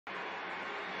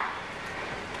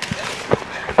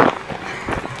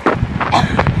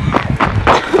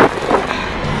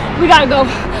We gotta go.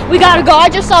 We gotta go. I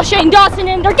just saw Shane Dawson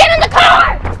in there. Get in the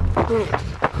car!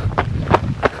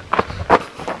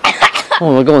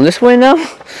 Oh, we're going this way now?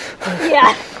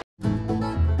 Yeah.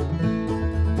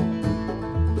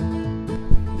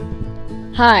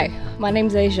 Hi, my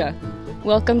name's Asia.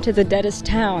 Welcome to the deadest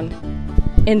town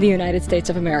in the United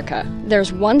States of America.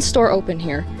 There's one store open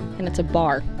here, and it's a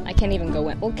bar. I can't even go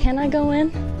in. Well, can I go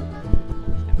in?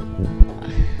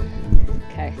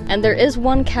 Okay. And there is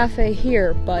one cafe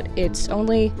here, but it's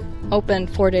only open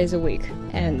 4 days a week,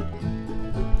 and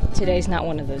today's not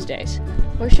one of those days.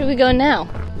 Where should we go now?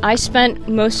 I spent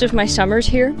most of my summers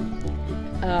here,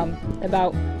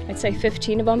 about, I'd say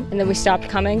 15 of them, and then we stopped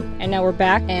coming, and now we're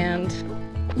back, and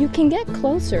you can get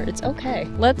closer. It's okay.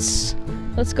 Let's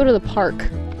go to the park.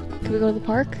 Can we go to the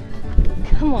park?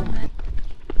 Come on.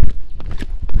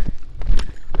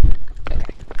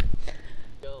 Okay.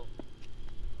 Go.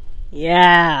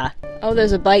 Yeah. Oh,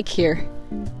 there's a bike here.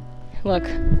 Look,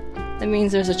 that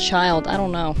means there's a child. I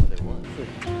don't know.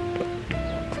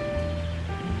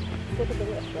 Look at the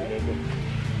wrist, right?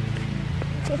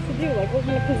 What's to do? Like, what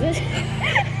kind of position?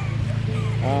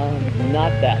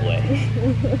 Not that way.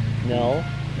 No.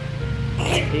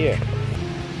 Here.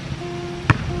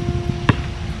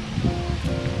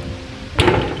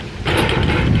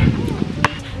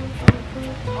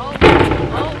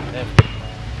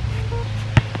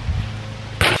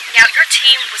 Now, your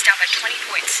team was down by 20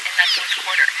 points in that fourth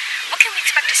quarter. What can we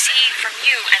expect to see from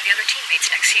you and the other teammates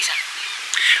next season?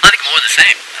 I think more of the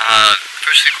same. The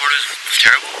first 3 quarters was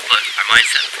terrible, but our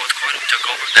mindset in the fourth quarter, we took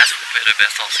over. That's what we played our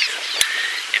best all season.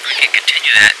 If we can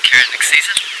continue that and carry it next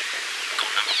season,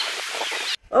 goal number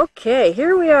 1. Okay,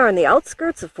 here we are on the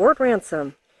outskirts of Fort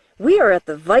Ransom. We are at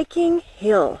the Viking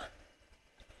Hill.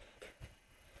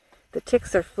 The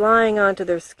ticks are flying onto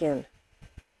their skin,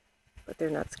 but they're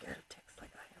not scared of ticks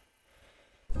like I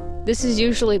am. This is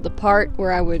usually the part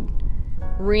where I would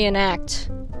reenact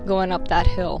going up that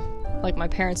hill, like my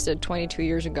parents did 22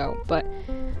 years ago. But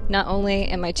not only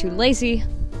am I too lazy,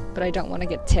 but I don't want to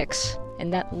get ticks.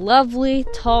 And that lovely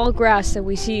tall grass that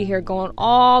we see here going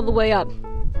all the way up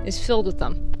is filled with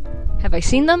them. Have I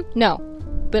seen them? No,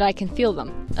 but I can feel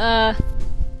them.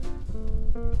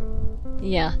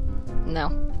 Yeah, no.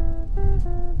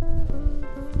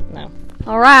 No.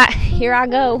 All right, here I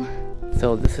go.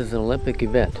 So this is an Olympic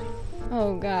event.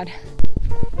 Oh, God.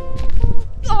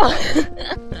 Oh.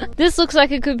 This looks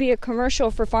like it could be a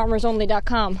commercial for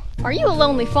FarmersOnly.com. Are you a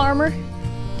lonely farmer?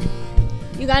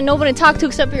 You got nobody to talk to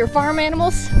except for your farm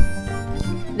animals?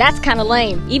 That's kind of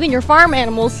lame. Even your farm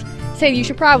animals say you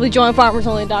should probably join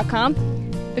FarmersOnly.com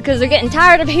because they're getting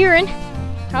tired of hearing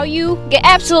how you get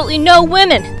absolutely no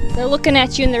women. They're looking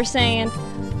at you and they're saying,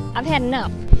 I've had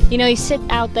enough. You know, you sit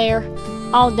out there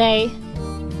all day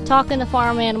talking to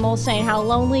farm animals, saying how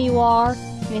lonely you are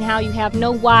and how you have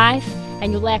no wife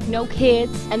and you lack no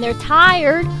kids, and they're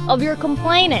tired of your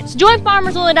complainants. Join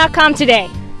FarmersOnly.com today.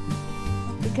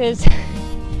 Because,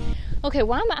 okay,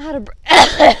 why am I out of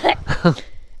breath?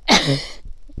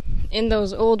 In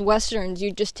those old westerns,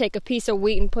 you just take a piece of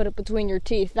wheat and put it between your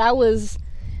teeth. That was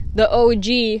the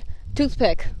OG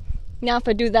toothpick. Now if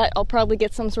I do that, I'll probably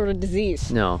get some sort of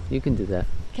disease. No, you can do that.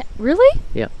 Really?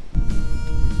 Yeah.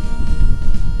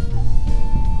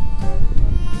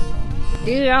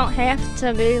 You don't have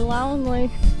to be lonely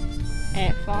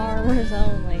at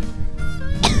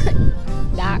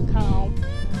FarmersOnly.com.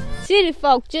 City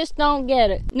folk just don't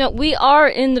get it. No, we are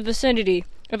in the vicinity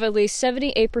of at least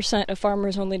 78% of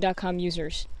FarmersOnly.com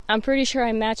users. I'm pretty sure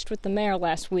I matched with the mayor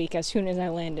last week as soon as I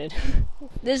landed.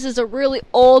 This is a really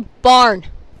old barn.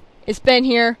 It's been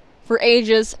here for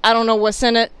ages. I don't know what's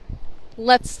in it.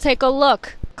 Let's take a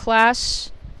look.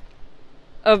 Class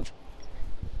of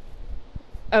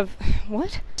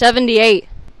what? 78.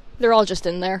 They're all just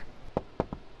in there.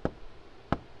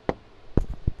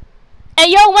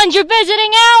 Hey, yo, when's your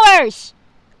visiting hours?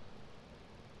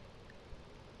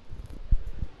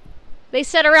 They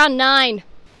said around 9.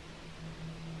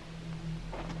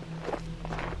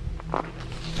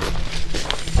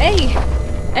 Hey,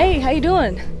 how you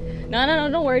doing? No,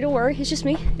 don't worry. It's just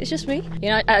me. You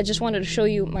know, I just wanted to show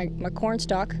you my corn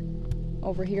stalk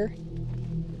over here.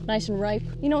 Nice and ripe.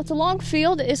 You know, it's a long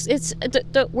field.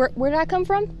 Where did I come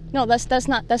from? No, that's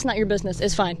not your business.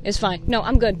 It's fine. No,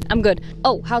 I'm good.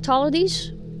 Oh, how tall are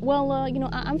these? Well, you know,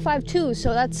 I'm 5'2",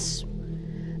 so that's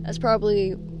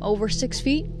probably over 6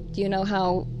 feet. Do you know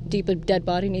how deep a dead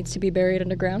body needs to be buried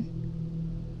underground?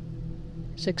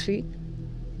 6 feet?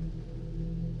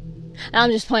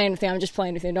 I'm just playing with you.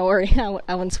 Don't worry.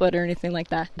 I wouldn't sweat or anything like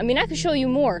that. I mean, I could show you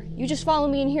more. You just follow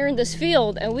me in here in this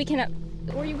field, and we can...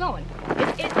 Where are you going?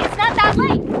 It's not that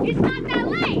late.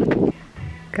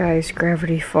 Guys,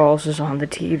 Gravity Falls is on the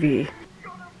TV.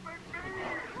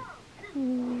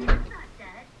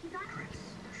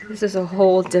 This is a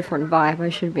whole different vibe. I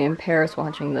should be in Paris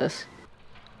watching this.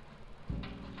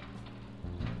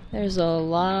 There's a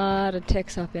lot of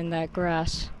ticks up in that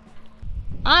grass.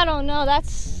 I don't know,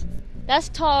 that's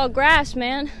tall grass,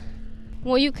 man.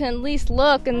 Well, you can at least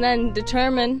look and then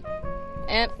determine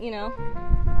and, you know,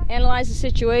 analyze the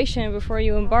situation before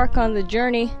you embark on the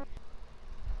journey.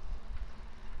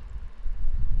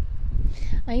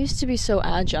 I used to be so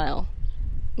agile.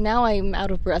 Now I'm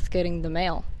out of breath getting the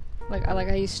mail.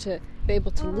 I used to be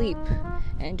able to leap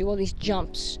and do all these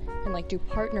jumps and like do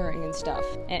partnering and stuff.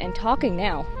 And talking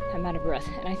now, I'm out of breath.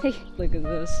 And I think, look at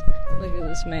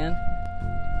this man.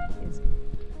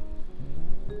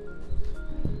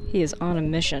 He is on a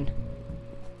mission.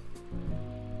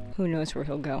 Who knows where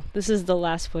he'll go. This is the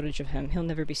last footage of him. He'll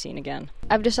never be seen again.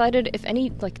 I've decided if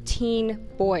any like teen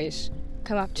boys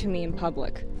come up to me in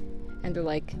public and they're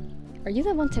like, "Are you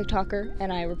that one TikToker?"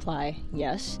 And I reply,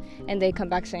 "Yes." And they come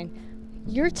back saying,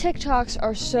 "Your TikToks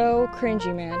are so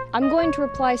cringy, man." I'm going to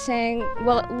reply saying,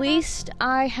 well, at least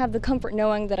I have the comfort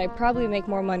knowing that I probably make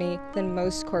more money than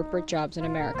most corporate jobs in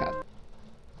America.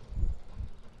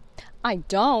 I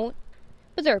don't,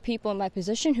 but there are people in my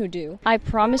position who do. I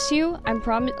promise you, I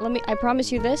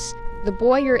promise you this, the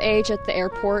boy your age at the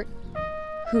airport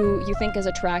who you think is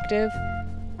attractive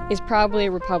is probably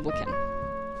a Republican.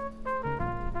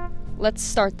 Let's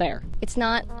start there. It's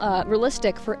not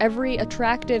realistic for every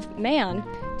attractive man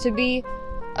to be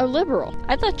a liberal.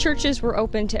 I thought churches were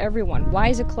open to everyone. Why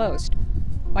is it closed?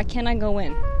 Why can't I go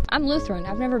in? I'm Lutheran.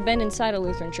 I've never been inside a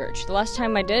Lutheran church. The last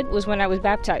time I did was when I was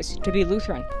baptized to be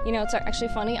Lutheran. You know, it's actually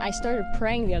funny. I started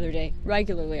praying the other day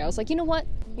regularly. I was like, you know what?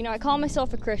 You know, I call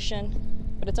myself a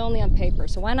Christian, but it's only on paper,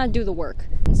 so why not do the work?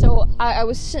 And so I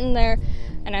was sitting there,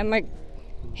 and I had my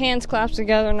hands clasped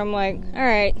together, and I'm like, all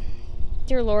right,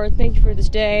 dear Lord, thank you for this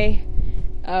day.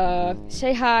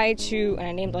 Say hi to, and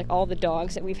I named like all the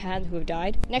dogs that we've had who have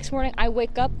died. Next morning, I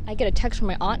wake up, I get a text from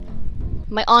my aunt.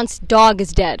 My aunt's dog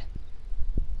is dead.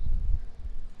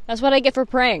 That's what I get for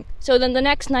praying. So then the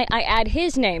next night, I add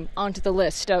his name onto the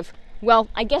list of, well,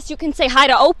 I guess you can say hi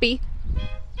to Opie.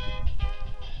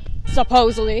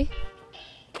 Supposedly.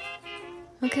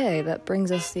 Okay, that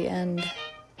brings us the end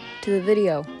to the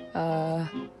video.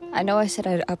 I know I said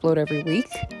I'd upload every week,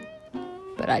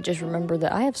 but I just remembered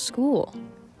that I have school.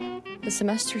 The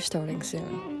semester's starting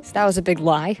soon. So that was a big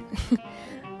lie.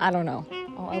 I don't know.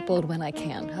 I'll upload when I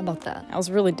can. How about that? I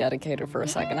was really dedicated for a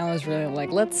second. I was really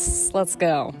like, let's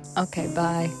go. Okay,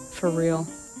 bye. For real.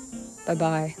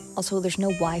 Bye-bye. Also, there's no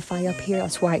Wi-Fi up here.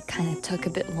 That's why it kind of took a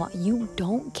bit long. You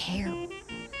don't care.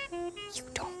 You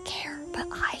don't care, but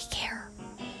I care.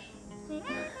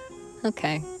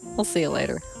 Okay, we'll see you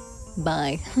later.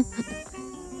 Bye. Now,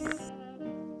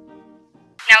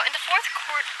 in the fourth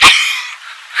quarter...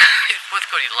 Fourth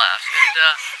quarter, you laughed,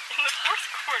 and In the fourth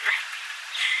quarter...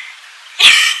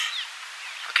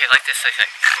 okay, like this, I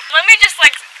think. Let me just,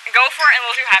 go for it and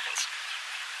we'll see what happens.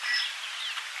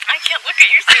 I can't look at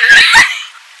you seriously.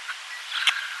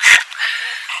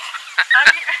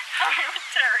 I'm with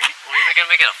Terry. Were we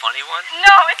gonna make it a funny one?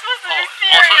 No, it's supposed to be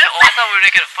serious. I thought we were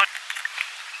making it fun.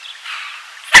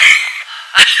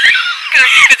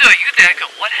 You could do it. You did it.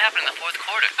 What happened in the fourth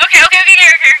quarter? Okay.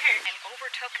 And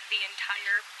overtook the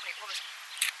entire... Wait, what was...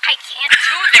 I can't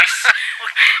do this.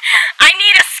 I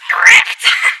need a